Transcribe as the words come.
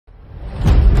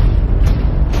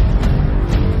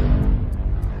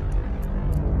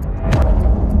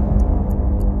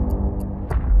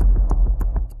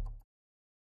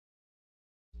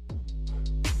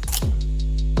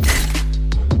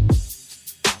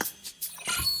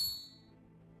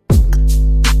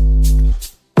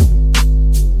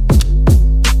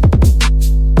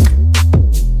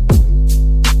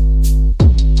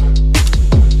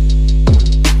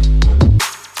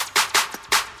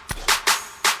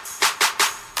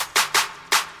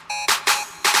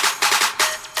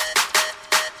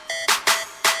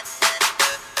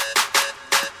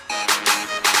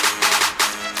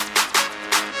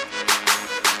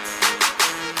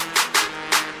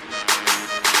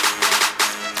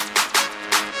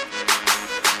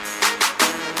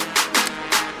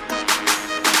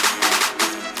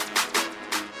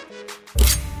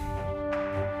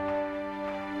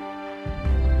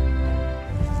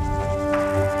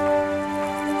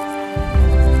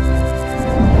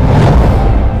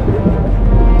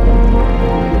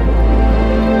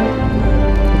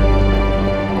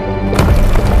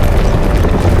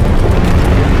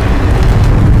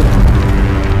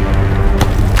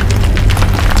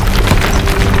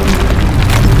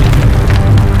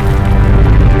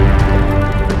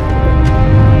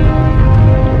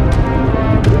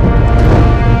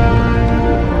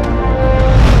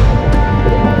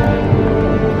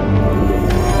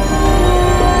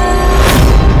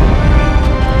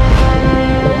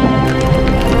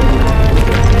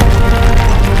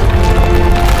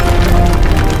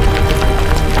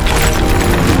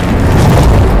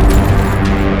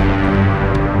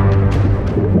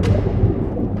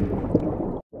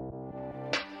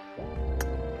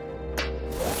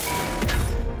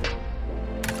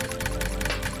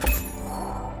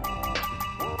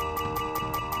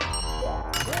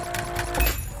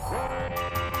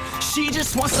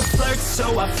flirt,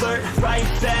 so I flirt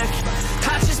right back.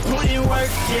 I just put in work,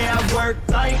 yeah, I work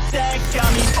like that.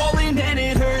 Got me falling and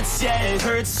it hurts, yeah, it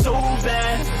hurts so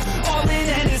bad. All in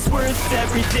and it's worth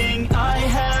everything I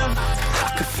have.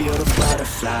 I could feel the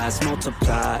butterflies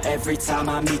multiply every time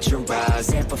I meet your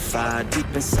eyes. Amplified deep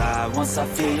inside once I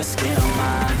feel your skin on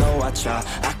mine. Though I try,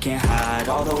 I can't hide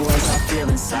all the ways I feel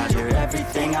inside. You're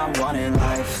everything I want in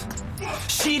life.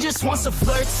 She just wants to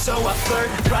flirt, so I flirt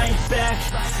right back.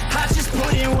 I just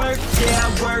put in work, yeah,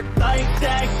 I work like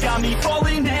that. Got me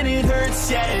falling and it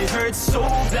hurts, yeah, it hurts so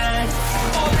bad.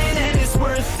 All in and it's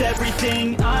worth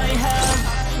everything I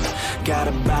have. Got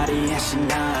a body and she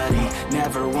naughty,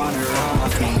 never want her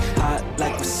off me. Hot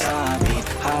like wasabi,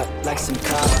 hot like some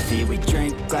coffee. We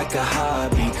drink like a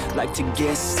hobby, like to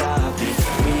get sloppy.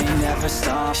 We ain't never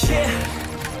stopping. Yeah.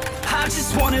 I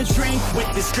just wanna drink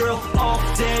with this girl all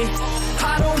day.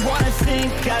 I don't wanna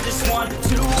think, I just want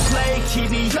to play.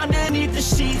 Keep me underneath the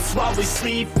sheets while we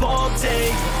sleep all day.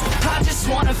 I just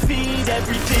wanna feed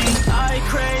everything I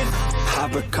crave. I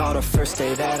recall the first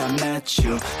day that I met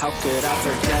you. How could I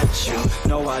forget you?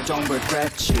 No, I don't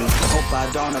regret you. Hope I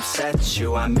don't upset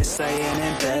you. I miss laying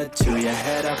in bed too. Your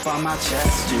head up on my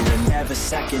chest, you would never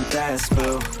second best,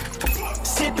 boo.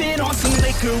 Sipping on some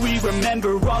liquor, we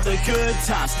remember all the good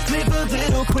times. Live a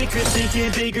little quicker,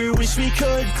 thinking bigger, wish we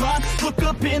could climb. Look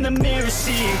up in the mirror,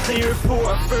 seeing clear for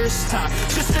our first time.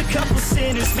 Just a couple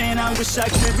sinners, man, I wish I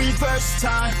could reverse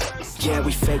time. Yeah,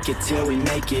 we fake it till we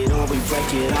make it, or we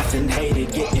break it. Often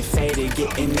hated, getting faded,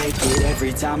 getting naked.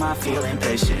 Every time I feel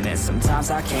impatient, and sometimes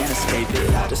I can't escape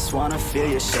it. I just wanna feel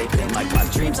you shaking, like my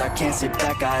dreams, I can't sit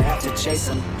back, I have to chase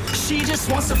them. She just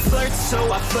wants to flirt,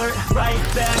 so I flirt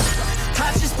right back.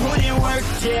 I just put in work,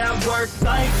 yeah, I work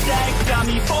like that. Got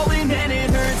me falling and it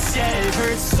hurts, yeah, it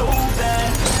hurts so bad.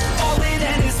 All in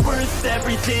and it's worth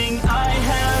everything I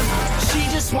have. She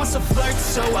just wants to flirt,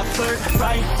 so I flirt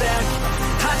right back.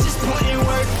 I just put in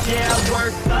work, yeah, I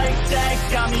work like that.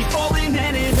 Got me falling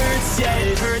and it hurts, yeah,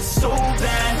 it hurts so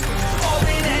bad. All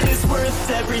in and it's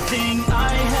worth everything I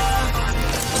have.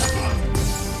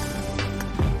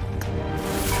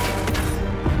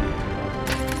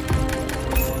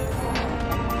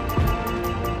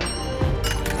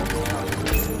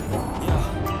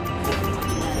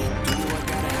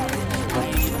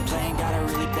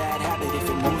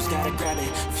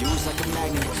 Fuse like a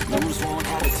magnet, lose won't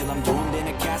have it till I'm doomed in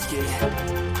a casket.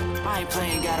 I ain't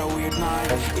playing, got a weird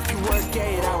mind. If you work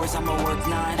 8 hours, I'ma work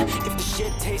 9. If the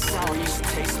shit tastes sour, you should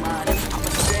taste mine. I'ma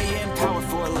stay in power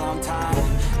for a long time.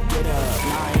 Get up,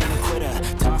 nah, I ain't a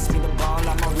quitter. Toss me the ball,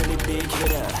 I'm a really big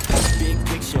hitter. Big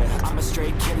picture, I'm a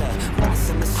straight killer.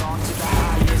 Rising the song to the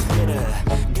highest bidder.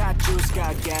 Got juice,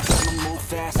 got gas, I'ma move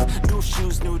fast. New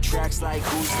shoes, new tracks, like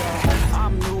who's that?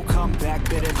 I'm new, come back,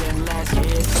 better than last. Yeah,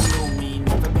 it's a new me,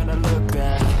 never gonna look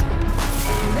back.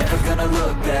 Never gonna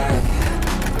look back.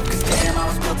 Cause damn, I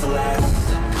was built to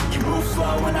last. You move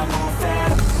slow and I move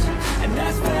fast, and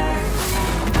that's facts.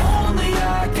 Only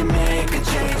I can make a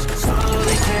change.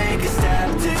 Slowly take a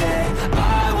step today.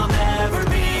 I will never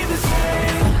be the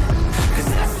same. Cause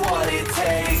that's what it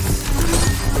takes.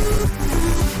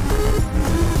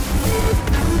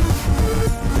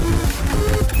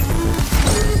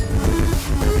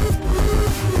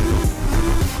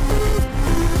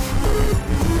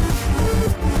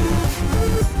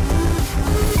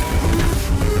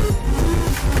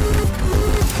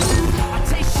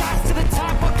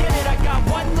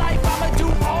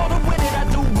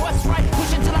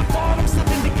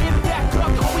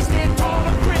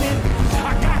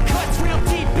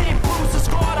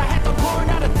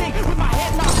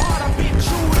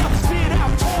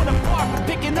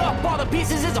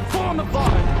 Pieces is a form of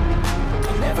art.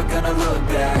 I'm never gonna look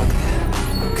back.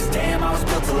 Cause damn, I was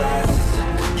built to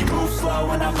last. You move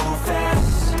slow and I move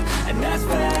fast, and that's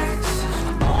facts.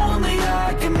 Only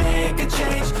I can make a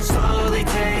change. Slowly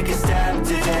take a step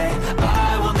today.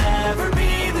 I will never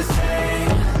be the same.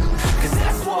 Cause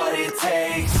that's what it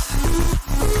takes.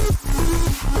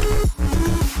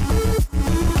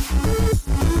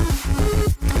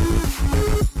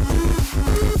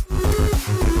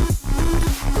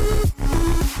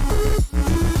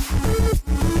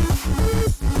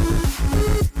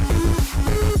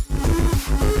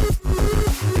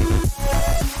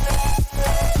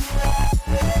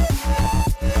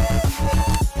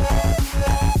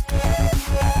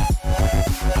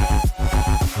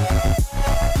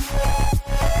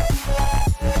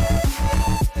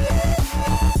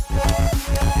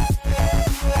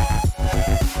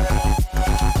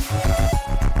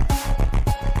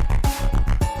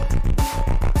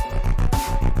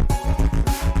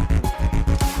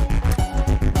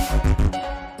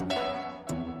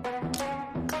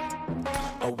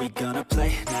 we gonna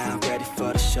play now? Ready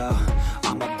for the show?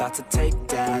 I'm about to take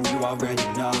down, you already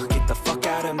know. Get the fuck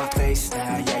out of my face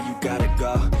now, yeah, you gotta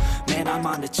go. Man, I'm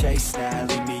on the chase now,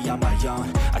 leave me on my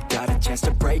own. I got a chance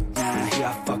to break now, here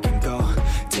I fucking go.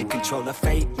 Take control of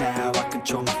fate now, I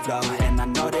control my flow. And I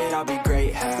know that I'll be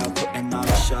great, how putting on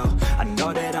a show. I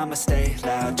know that I'ma stay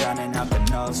loud, drowning out the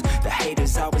noise. The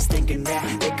haters always thinking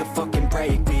that they could fucking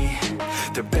break me.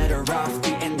 They're better off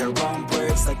eating their own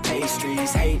words like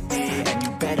pastries. Hate me, and you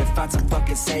better find some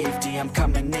fucking safety. I'm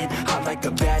coming in hot like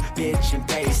a bad bitch in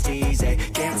pasties. They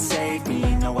can't save me,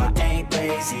 no I ain't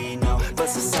lazy, no. But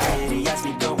society has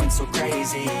me going so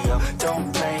crazy, yo.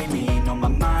 Don't blame me, no my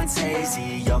mind's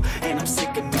hazy, yo. And I'm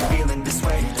sick of me feeling this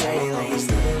way daily. I'll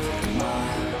always live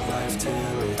my life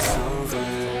till it's over,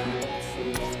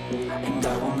 and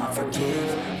I will not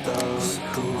forgive those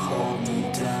who hold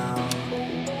me down.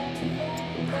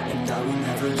 And I will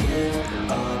never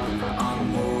give up,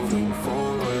 I'm moving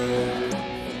forward.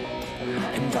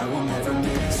 And I will never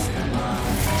miss my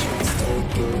chance,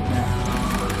 take it now.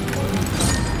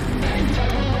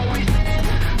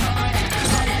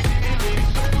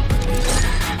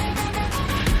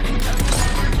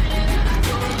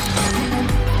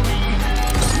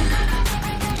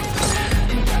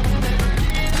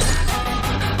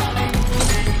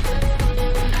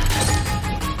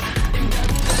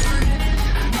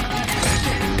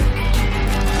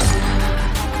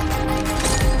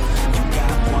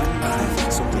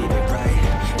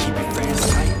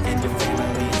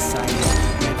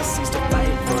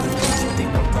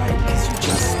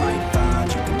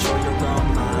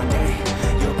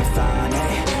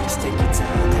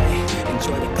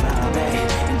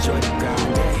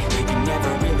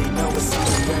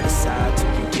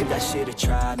 Shit to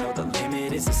try, know the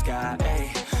limit is the sky,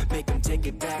 ayy. Make them take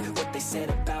it back, what they said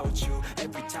about you.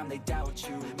 Every time they doubt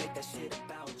you, make that shit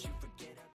about